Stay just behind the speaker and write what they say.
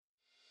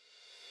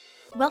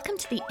Welcome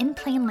to the In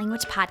Plain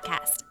Language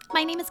podcast.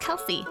 My name is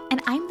Kelsey, and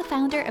I'm the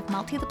founder of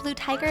Malti the Blue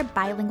Tiger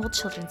bilingual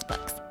children's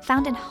books,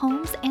 found in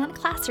homes and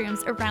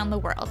classrooms around the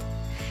world.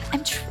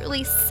 I'm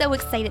truly so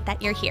excited that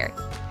you're here.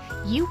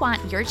 You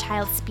want your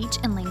child's speech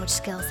and language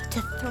skills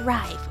to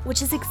thrive,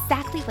 which is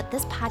exactly what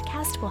this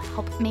podcast will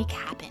help make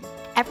happen.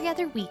 Every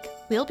other week,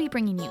 we'll be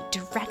bringing you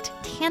direct,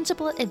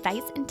 tangible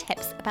advice and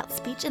tips about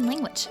speech and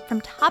language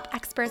from top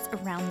experts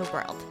around the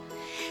world.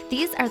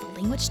 These are the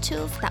language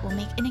tools that will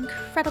make an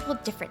incredible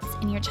difference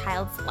in your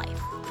child's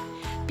life.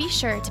 Be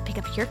sure to pick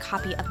up your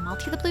copy of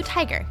Malti the Blue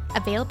Tiger,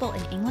 available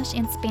in English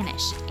and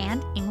Spanish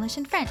and English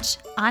and French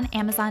on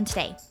Amazon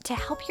today to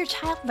help your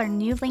child learn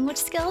new language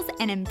skills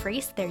and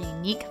embrace their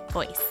unique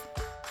voice.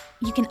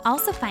 You can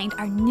also find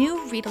our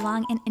new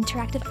read-along and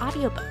interactive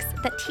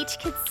audiobooks that teach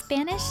kids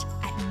Spanish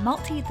at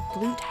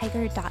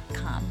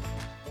maltithebluetiger.com.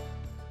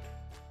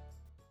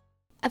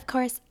 Of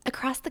course,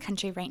 across the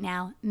country right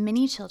now,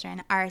 many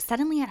children are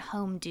suddenly at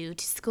home due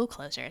to school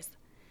closures.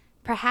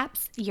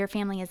 Perhaps your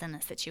family is in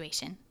this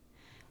situation.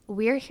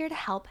 We're here to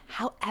help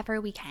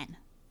however we can.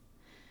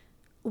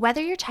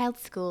 Whether your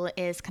child's school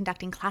is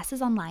conducting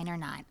classes online or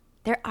not,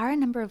 there are a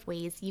number of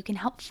ways you can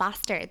help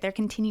foster their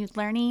continued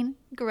learning,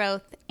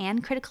 growth,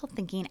 and critical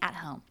thinking at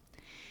home.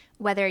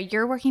 Whether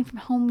you're working from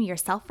home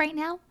yourself right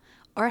now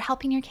or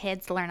helping your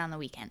kids learn on the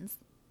weekends.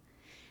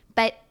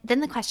 But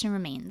then the question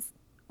remains,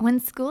 when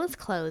school is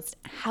closed,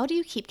 how do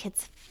you keep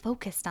kids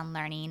focused on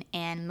learning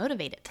and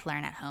motivated to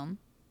learn at home?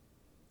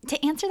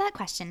 To answer that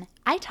question,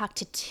 I talked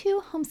to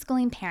two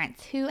homeschooling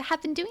parents who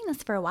have been doing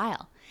this for a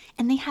while,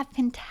 and they have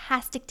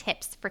fantastic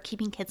tips for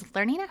keeping kids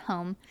learning at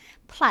home,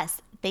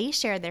 plus they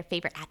share their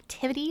favorite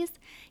activities,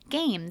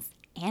 games,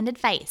 and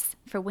advice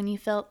for when you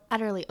feel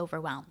utterly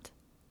overwhelmed.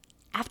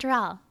 After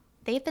all,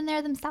 they've been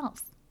there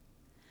themselves.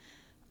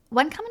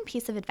 One common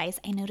piece of advice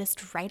I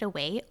noticed right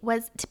away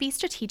was to be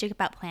strategic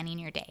about planning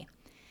your day.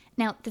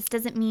 Now, this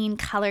doesn't mean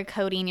color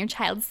coding your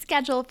child's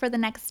schedule for the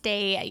next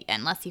day,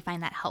 unless you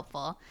find that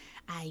helpful.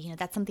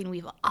 That's something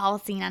we've all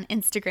seen on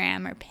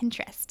Instagram or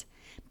Pinterest.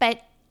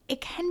 But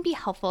it can be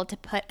helpful to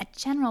put a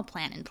general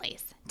plan in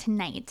place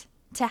tonight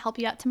to help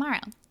you out tomorrow,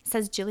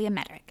 says Julia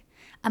Medrick,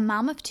 a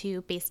mom of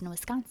two based in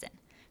Wisconsin,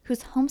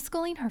 who's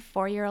homeschooling her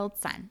 4-year-old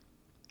son.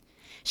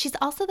 She's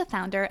also the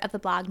founder of the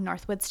blog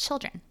Northwoods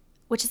Children,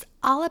 which is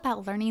all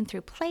about learning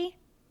through play,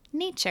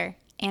 nature,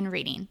 and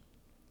reading.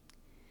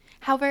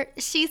 However,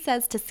 she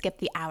says to skip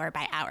the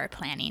hour-by-hour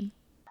planning.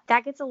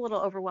 That gets a little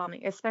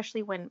overwhelming,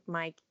 especially when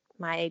my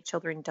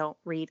children don't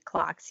read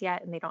clocks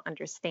yet and they don't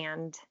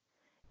understand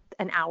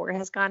an hour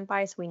has gone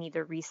by, so we need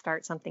to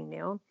restart something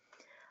new.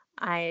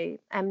 I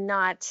am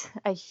not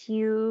a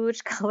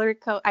huge color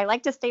code. I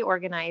like to stay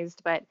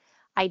organized, but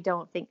I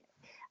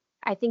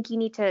think you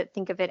need to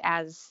think of it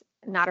as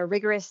not a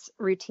rigorous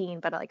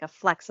routine, but like a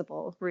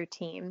flexible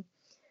routine.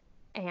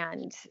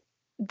 And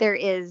there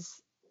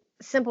is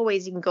simple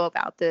ways you can go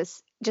about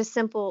this. Just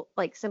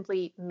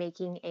simply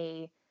making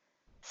a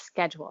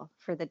schedule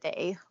for the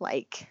day,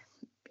 like,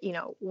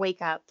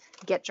 wake up,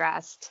 get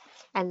dressed,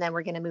 and then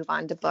we're going to move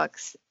on to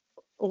books,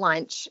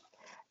 lunch,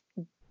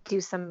 do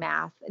some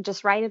math.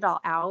 Just write it all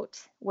out,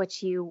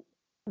 what you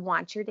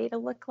want your day to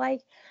look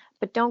like,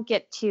 but don't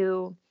get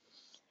too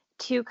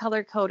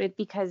color coded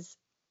because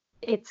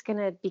it's going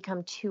to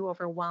become too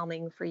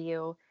overwhelming for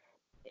you,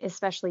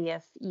 especially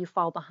if you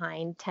fall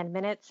behind 10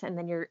 minutes and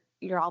then you're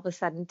all of a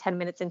sudden 10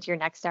 minutes into your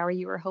next hour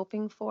you were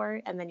hoping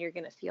for, and then you're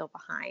going to feel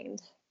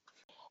behind.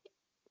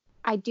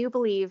 I do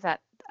believe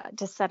that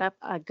to set up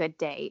a good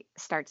day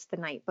starts the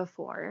night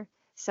before.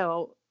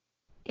 So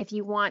if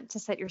you want to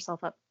set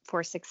yourself up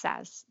for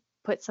success,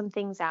 put some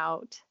things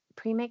out,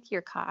 pre-make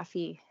your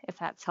coffee if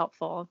that's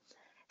helpful,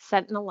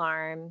 set an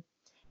alarm,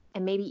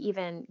 and maybe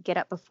even get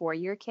up before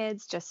your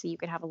kids just so you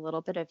can have a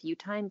little bit of you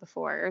time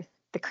before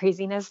the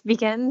craziness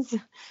begins.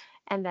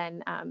 And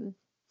then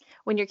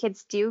when your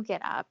kids do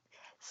get up,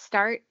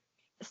 start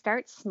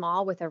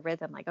small with a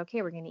rhythm, like,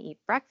 okay, we're going to eat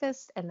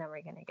breakfast and then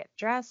we're going to get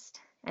dressed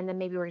and then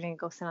maybe we're going to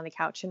go sit on the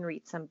couch and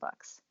read some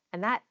books.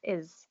 And that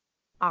is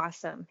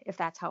awesome if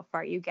that's how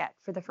far you get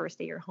for the first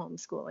day you're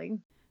homeschooling.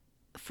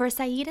 For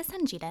Saida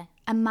Sanjita,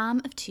 a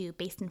mom of two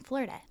based in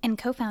Florida and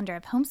co-founder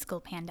of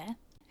Homeschool Panda,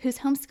 who's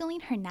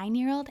homeschooling her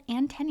 9-year-old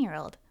and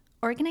 10-year-old,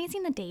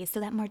 organizing the days so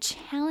that more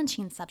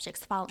challenging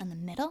subjects fall in the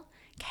middle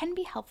can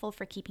be helpful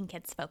for keeping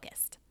kids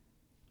focused.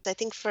 I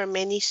think for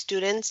many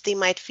students, they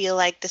might feel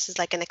like this is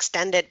like an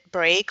extended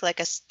break, like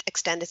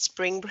extended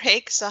spring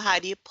break. So how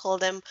do you pull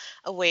them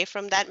away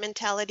from that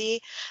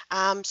mentality?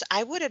 So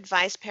I would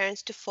advise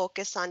parents to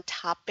focus on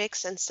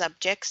topics and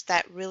subjects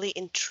that really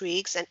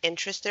intrigues and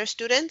interest their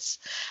students.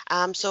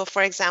 So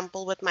for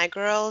example, with my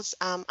girls,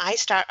 I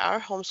start our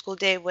homeschool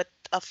day with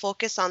a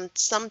focus on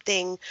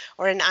something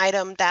or an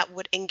item that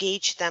would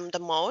engage them the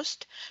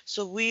most.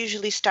 So we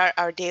usually start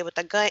our day with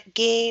a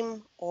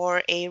game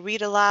or a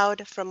read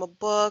aloud from a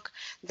book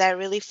that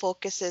really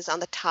focuses on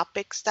the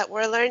topics that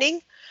we're learning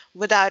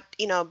without,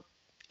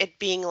 it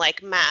being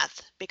like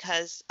math,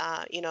 because,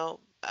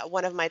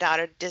 one of my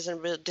daughter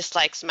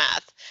dislikes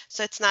math.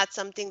 So it's not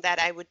something that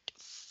I would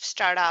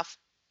start off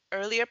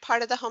earlier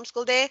part of the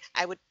homeschool day,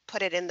 I would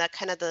put it in the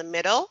kind of the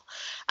middle.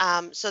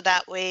 So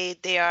that way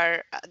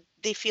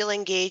they feel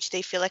engaged,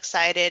 they feel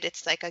excited.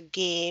 It's like a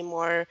game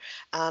or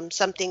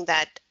something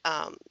that,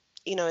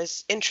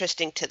 is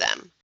interesting to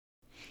them.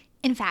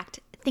 In fact,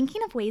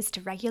 thinking of ways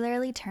to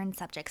regularly turn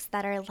subjects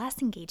that are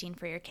less engaging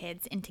for your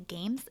kids into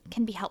games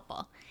can be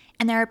helpful.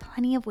 And there are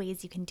plenty of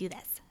ways you can do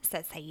this,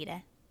 says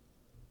Saida.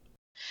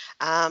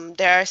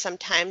 There are some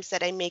times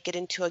that I make it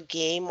into a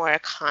game or a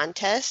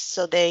contest,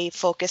 so they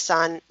focus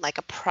on like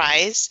a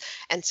prize,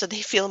 and so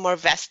they feel more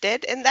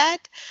vested in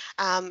that.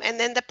 And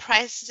then the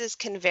prizes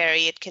can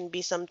vary. It can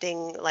be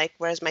something like,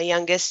 whereas my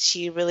youngest,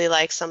 she really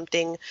likes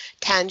something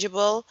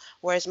tangible,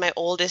 whereas my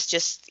oldest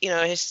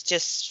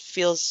just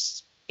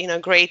feels,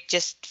 great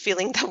just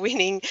feeling the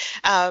winning.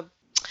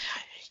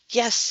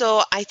 Yes,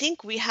 so I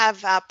think we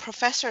have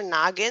Professor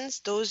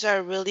Noggins. Those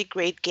are really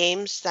great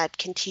games that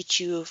can teach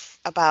you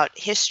about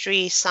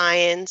history,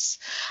 science.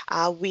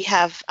 We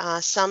have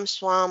Sum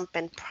Swamp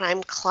and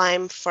Prime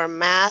Climb for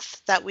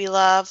math that we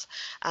love.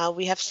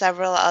 We have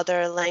several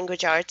other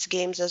language arts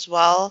games as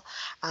well.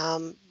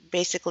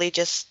 Basically,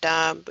 just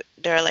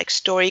they're like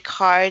story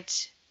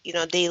cards.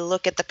 They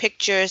look at the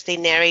pictures, they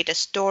narrate a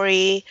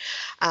story.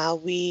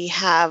 We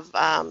have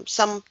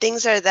some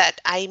things that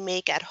I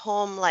make at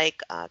home,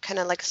 like kind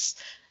of like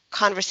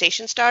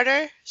conversation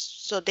starter.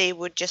 So they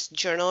would just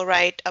journal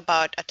write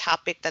about a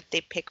topic that they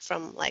pick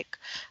from like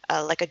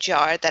a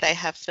jar that I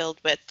have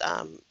filled with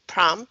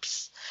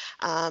prompts.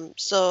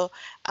 So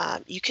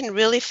you can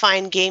really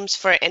find games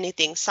for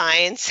anything: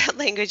 science,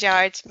 language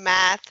arts,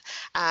 math.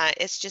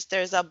 It's just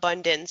there's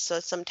abundance. So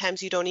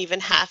sometimes you don't even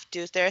have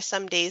to. There are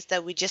some days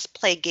that we just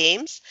play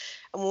games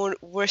and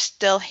we're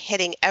still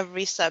hitting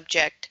every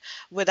subject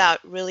without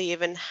really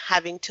even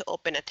having to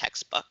open a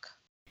textbook.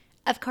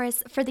 Of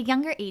course, for the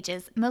younger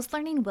ages, most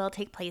learning will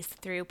take place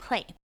through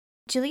play.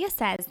 Julia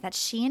says that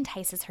she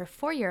entices her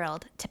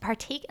 4-year-old to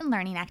partake in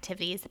learning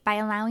activities by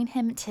allowing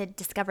him to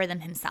discover them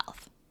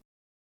himself.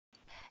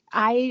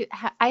 I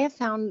have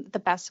found the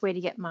best way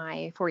to get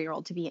my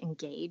 4-year-old to be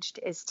engaged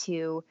is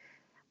to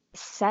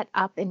set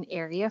up an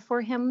area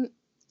for him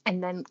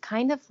and then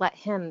kind of let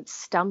him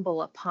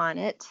stumble upon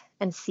it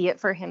and see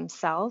it for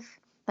himself.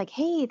 Like,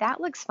 hey,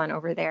 that looks fun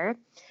over there.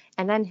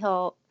 And then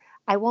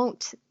I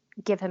won't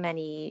give him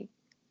any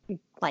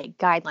like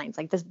guidelines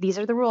like this, these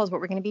are the rules, what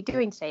we're going to be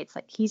doing today. It's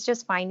like he's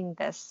just finding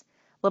this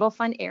little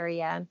fun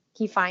area.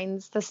 He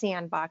finds the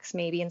sandbox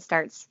maybe and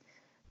starts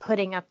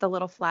putting up the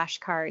little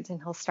flashcards,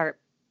 and he'll start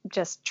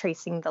just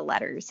tracing the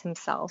letters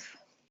himself.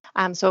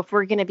 So if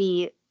we're going to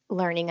be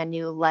learning a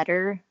new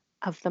letter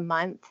of the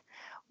month,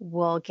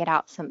 we'll get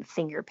out some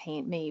finger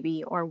paint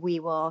maybe, or we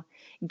will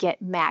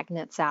get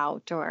magnets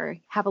out or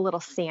have a little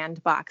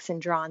sandbox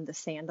and draw on the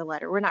sand the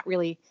letter.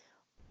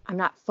 I'm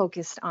not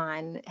focused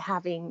on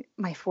having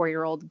my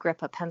 4-year-old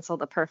grip a pencil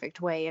the perfect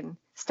way and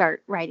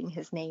start writing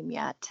his name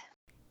yet.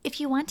 If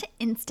you want to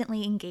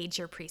instantly engage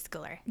your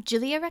preschooler,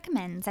 Julia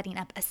recommends setting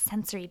up a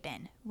sensory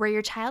bin where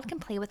your child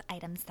can play with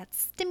items that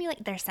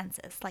stimulate their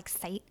senses, like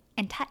sight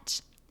and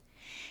touch.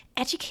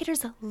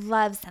 Educators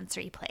love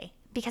sensory play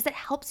because it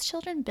helps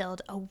children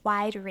build a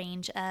wide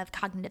range of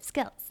cognitive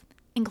skills,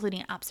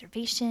 including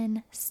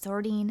observation,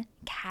 sorting,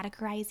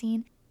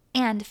 categorizing,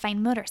 and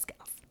fine motor skills.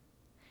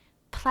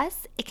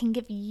 Plus, it can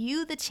give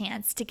you the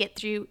chance to get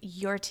through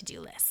your to-do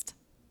list.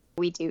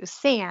 We do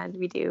sand,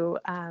 we do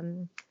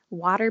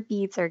water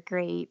beads are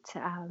great,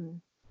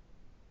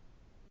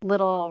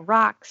 little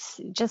rocks,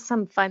 just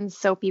some fun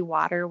soapy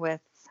water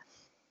with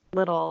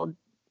little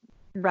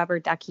rubber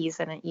duckies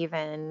in it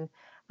even.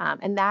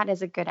 And that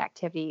is a good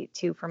activity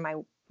too for my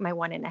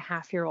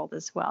 1.5-year-old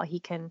as well.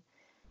 He can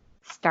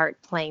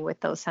start playing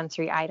with those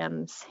sensory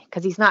items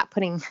because he's not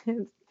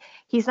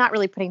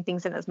really putting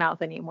things in his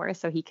mouth anymore,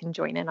 so he can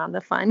join in on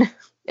the fun.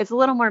 It's a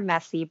little more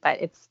messy,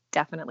 but it's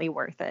definitely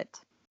worth it.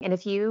 And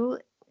if you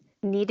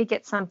need to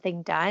get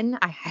something done,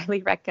 I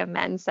highly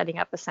recommend setting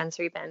up a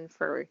sensory bin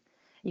for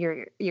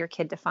your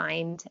kid to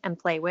find and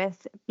play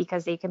with,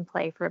 because they can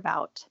play for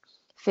about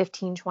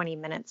 15-20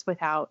 minutes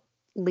without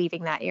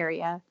leaving that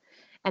area,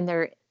 and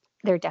they're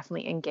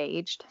definitely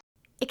engaged.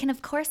 It can,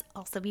 of course,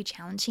 also be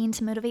challenging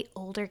to motivate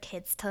older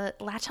kids to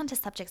latch onto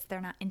subjects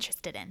they're not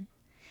interested in.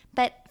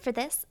 But for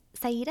this,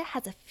 Saida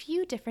has a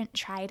few different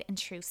tried and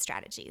true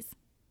strategies.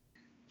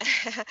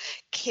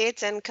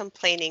 Kids and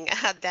complaining.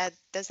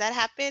 Does that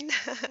happen?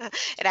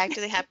 It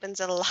actually happens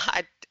a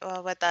lot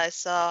with us.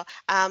 So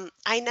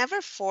I never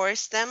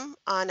force them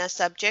on a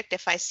subject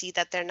if I see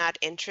that they're not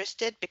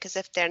interested, because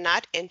if they're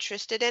not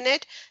interested in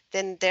it,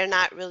 then they're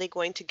not really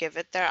going to give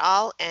it their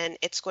all, and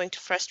it's going to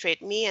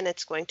frustrate me and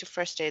it's going to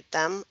frustrate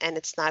them, and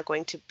it's not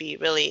going to be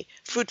really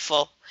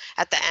fruitful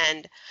at the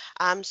end.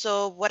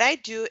 So what I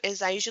do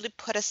is I usually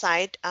put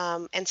aside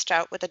and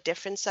start with a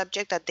different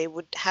subject that they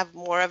would have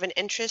more of an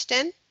interest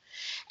in.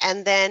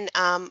 And then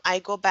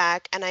I go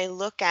back and I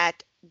look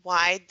at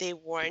why they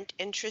weren't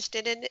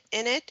interested in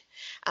it.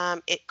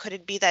 Could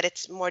it be that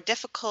it's more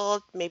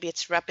difficult? Maybe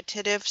it's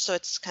repetitive, so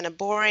it's kind of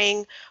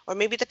boring, or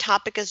maybe the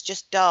topic is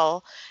just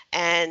dull.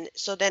 And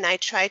so then I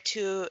try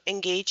to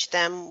engage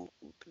them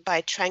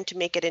by trying to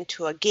make it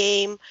into a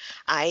game.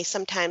 I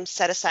sometimes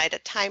set aside a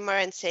timer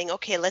and saying,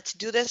 okay, let's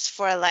do this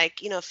for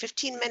like,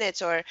 15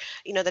 minutes, or,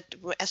 that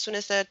as soon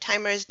as the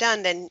timer is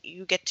done, then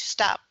you get to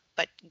stop,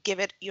 but give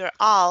it your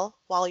all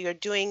while you're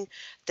doing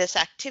this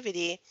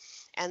activity.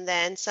 And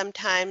then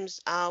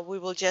sometimes we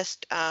will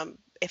just,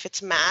 if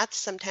it's math,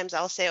 sometimes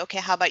I'll say, okay,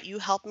 how about you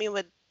help me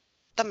with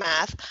the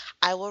math?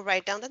 I will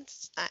write down the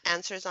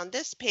answers on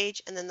this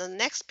page, and then the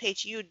next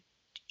page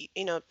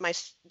my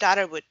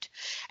daughter would.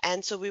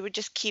 And so we would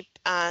just keep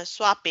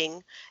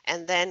swapping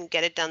and then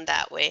get it done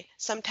that way.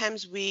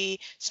 Sometimes we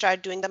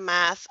start doing the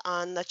math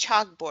on the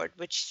chalkboard,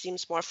 which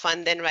seems more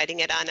fun than writing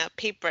it on a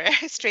paper.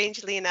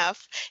 Strangely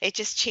enough, it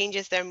just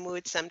changes their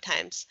mood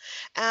sometimes.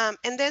 And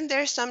then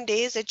there's some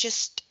days it's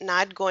just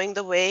not going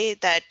the way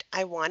that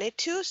I want it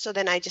to. So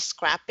then I just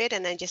scrap it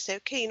and I just say,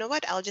 okay, you know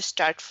what? I'll just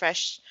start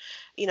fresh,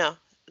 you know,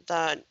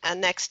 the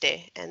next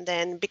day. And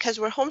then because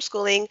we're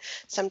homeschooling,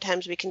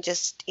 sometimes we can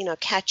just,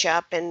 catch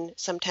up and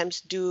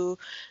sometimes do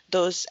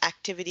those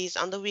activities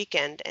on the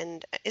weekend.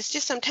 And it's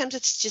just sometimes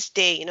it's just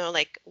day,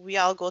 like we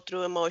all go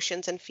through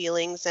emotions and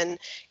feelings, and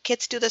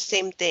kids do the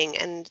same thing.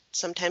 And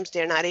sometimes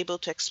they're not able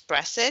to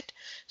express it.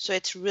 So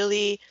it's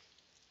really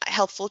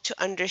helpful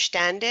to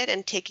understand it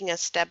and taking a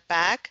step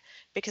back,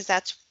 because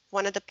that's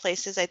one of the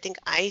places I think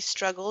I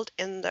struggled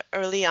in the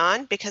early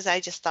on, because I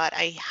just thought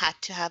I had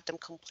to have them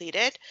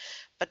completed.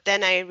 But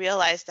then I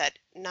realized that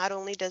not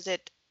only does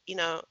it,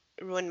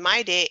 ruin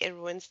my day, it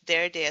ruins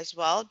their day as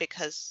well,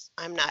 because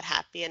I'm not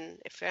happy. And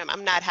if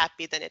I'm not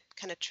happy, then it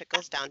kind of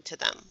trickles down to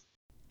them.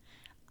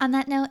 On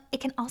that note, it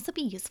can also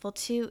be useful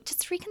to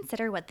just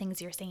reconsider what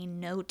things you're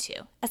saying no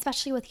to,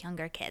 especially with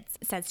younger kids,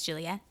 says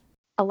Julia.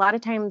 A lot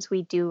of times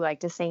we do like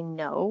to say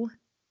no,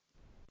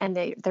 and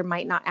there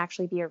might not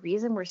actually be a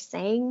reason we're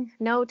saying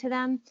no to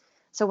them.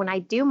 So when I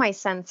do my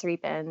sensory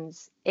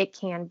bins, it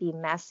can be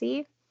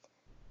messy,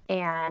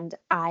 and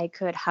I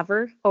could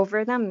hover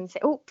over them and say,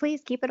 oh,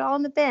 please keep it all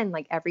in the bin,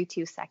 like every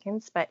 2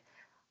 seconds. But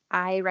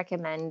I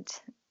recommend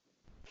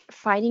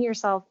try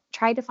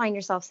to find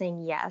yourself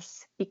saying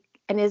yes.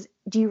 And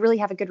do you really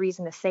have a good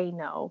reason to say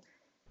no?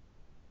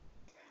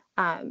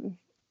 And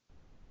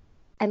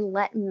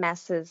let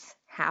messes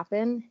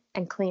happen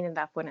and clean it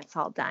up when it's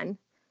all done.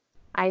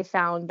 I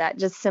found that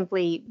just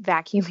simply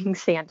vacuuming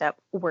sand up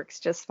works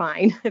just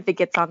fine. If it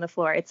gets on the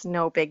floor, it's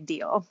no big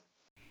deal.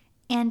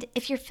 And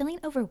if you're feeling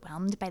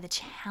overwhelmed by the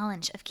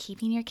challenge of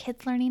keeping your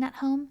kids learning at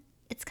home,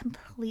 it's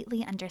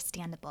completely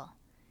understandable.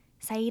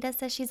 Saida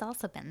says she's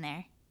also been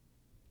there.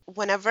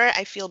 Whenever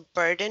I feel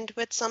burdened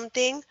with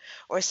something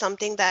or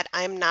something that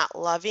I'm not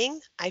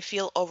loving, I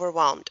feel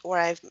overwhelmed, or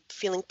I'm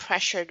feeling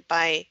pressured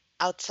by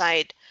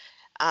outside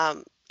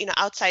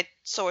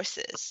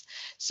sources.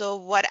 So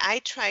what I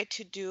try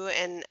to do,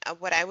 and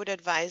what I would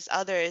advise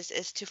others,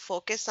 is to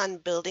focus on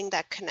building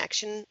that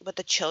connection with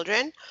the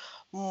children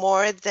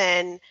more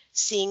than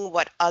seeing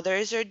what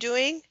others are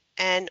doing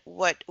and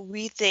what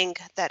we think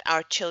that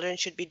our children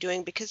should be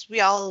doing, because we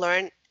all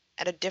learn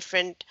at a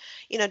different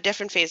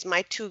phase.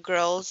 My two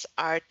girls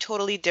are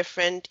totally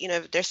different.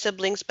 They're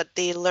siblings, but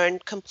they learn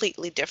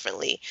completely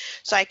differently.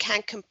 So I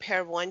can't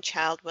compare one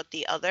child with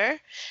the other.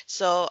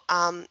 So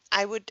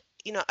I would,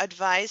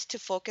 advise to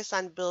focus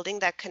on building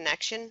that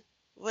connection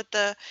with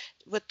the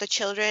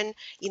children,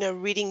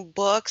 reading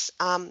books.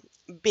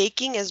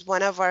 Baking is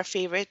one of our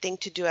favorite thing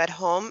to do at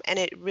home, and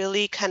it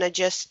really kind of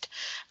just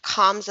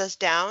calms us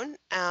down.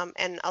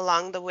 And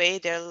along the way,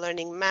 they're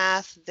learning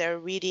math, they're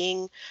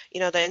reading,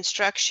 the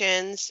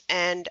instructions,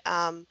 and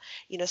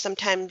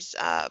sometimes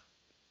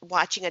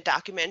watching a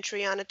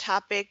documentary on a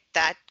topic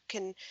that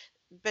can,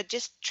 but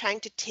just trying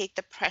to take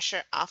the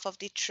pressure off of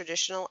the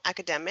traditional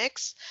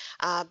academics,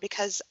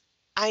 because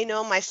I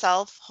know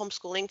myself,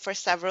 homeschooling for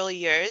several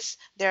years,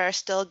 there are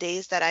still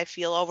days that I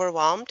feel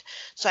overwhelmed.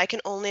 So I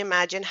can only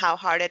imagine how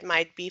hard it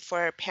might be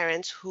for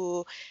parents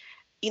who,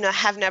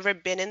 have never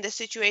been in this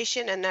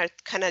situation and are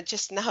kind of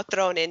just now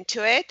thrown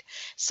into it.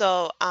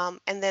 So,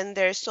 and then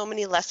there's so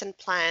many lesson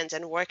plans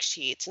and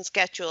worksheets and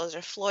schedules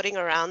are floating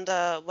around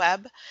the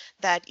web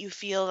that you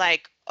feel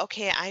like,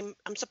 okay,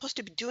 I'm supposed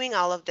to be doing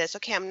all of this.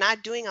 Okay, I'm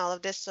not doing all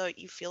of this, so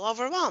you feel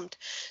overwhelmed.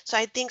 So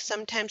I think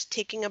sometimes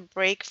taking a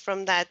break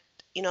from that,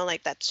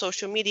 like that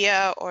social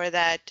media, or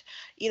that,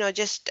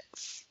 just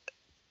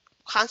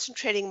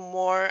concentrating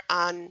more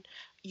on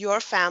your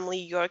family,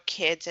 your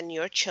kids, and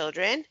your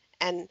children,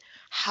 and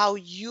how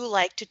you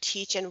like to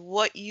teach and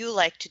what you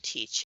like to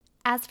teach.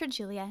 As for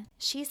Julia,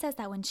 she says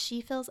that when she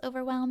feels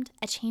overwhelmed,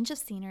 a change of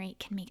scenery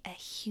can make a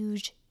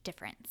huge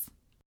difference.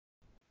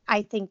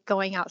 I think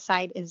going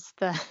outside is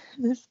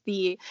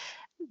the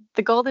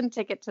golden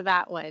ticket to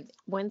that one.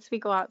 Once we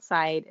go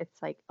outside,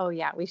 it's like, oh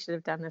yeah, we should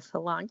have done this a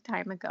long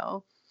time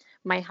ago.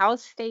 My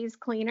house stays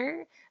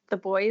cleaner. The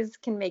boys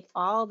can make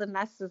all the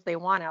messes they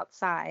want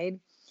outside.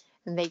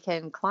 and they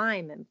can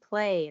climb and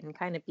play and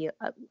kind of be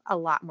a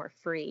lot more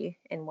free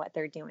in what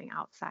they're doing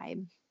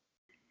outside.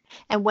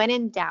 And when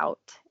in doubt,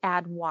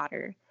 add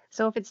water.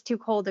 So if it's too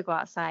cold to go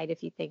outside,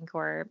 if you think,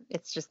 or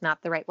it's just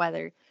not the right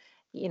weather,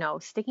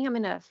 sticking them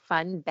in a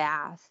fun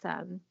bath.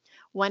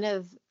 One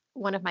of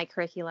my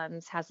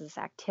curriculums has this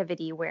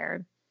activity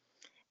where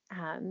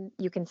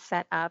you can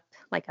set up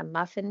like a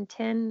muffin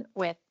tin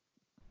with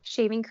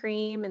shaving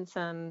cream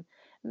and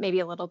maybe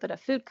a little bit of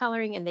food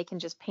coloring, and they can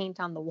just paint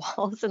on the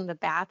walls in the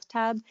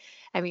bathtub.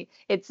 I mean,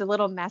 it's a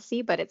little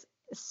messy, but it's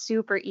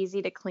super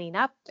easy to clean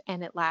up,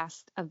 and it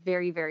lasts a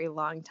very, very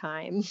long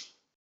time.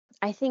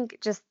 I think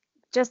just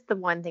the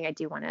one thing I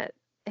do want to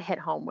hit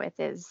home with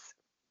is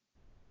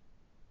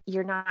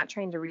you're not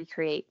trying to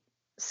recreate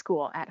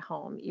school at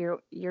home.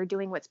 You're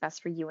doing what's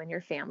best for you and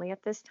your family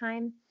at this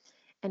time.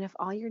 And if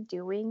all you're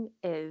doing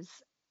is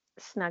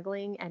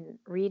snuggling and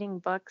reading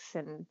books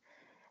and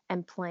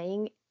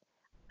playing,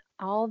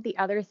 all the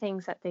other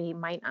things that they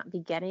might not be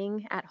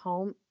getting at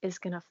home is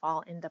going to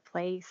fall into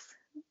place.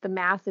 The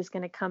math is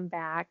going to come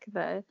back.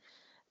 The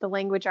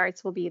language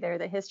arts will be there.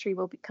 The history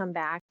will come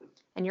back.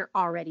 And you're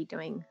already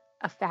doing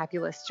a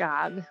fabulous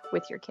job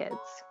with your kids.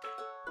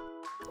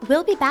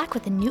 We'll be back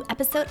with a new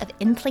episode of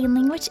In Plain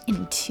Language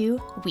in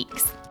 2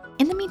 weeks.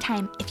 In the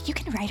meantime, if you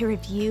can write a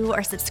review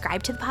or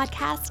subscribe to the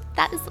podcast,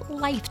 that is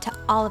life to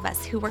all of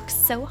us who work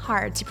so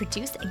hard to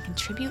produce and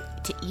contribute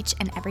to each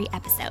and every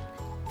episode.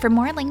 For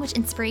more language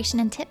inspiration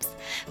and tips,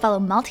 follow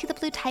Malti the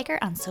Blue Tiger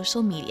on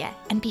social media,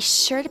 and be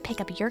sure to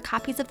pick up your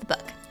copies of the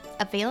book,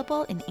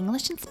 available in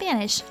English and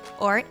Spanish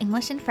or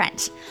English and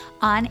French,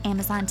 on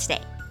Amazon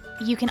today.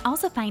 You can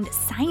also find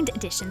signed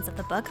editions of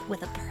the book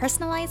with a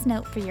personalized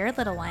note for your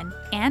little one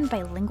and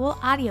bilingual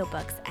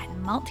audiobooks at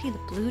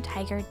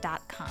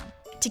maltithebluetiger.com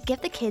to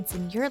give the kids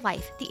in your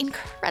life the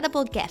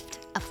incredible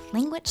gift of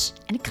language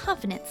and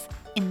confidence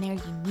in their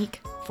unique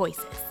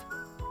voices.